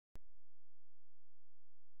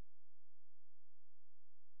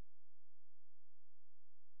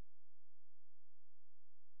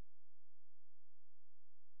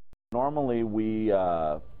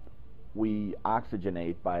we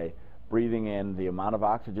oxygenate by breathing in. The amount of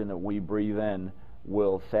oxygen that we breathe in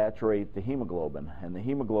will saturate the hemoglobin, and the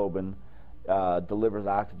hemoglobin delivers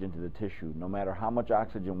oxygen to the tissue. No matter how much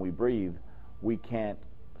oxygen we breathe, we can't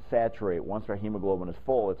saturate. Once our hemoglobin is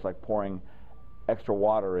full, it's like pouring extra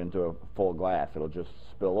water into a full glass. It'll just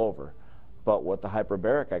spill over. But what the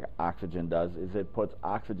hyperbaric oxygen does is it puts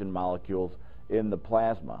oxygen molecules in the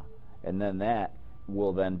plasma, and then that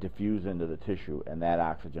will then diffuse into the tissue, and that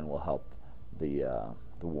oxygen will help the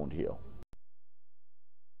wound heal.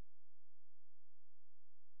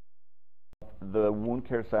 The wound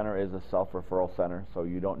care center is a self-referral center, so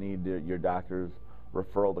you don't need your doctor's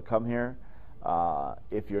referral to come here.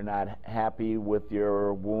 If you're not happy with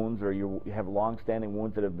your wounds, or you have long-standing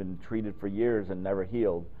wounds that have been treated for years and never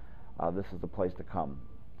healed, this is the place to come.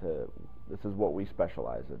 This is what we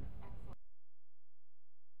specialize in.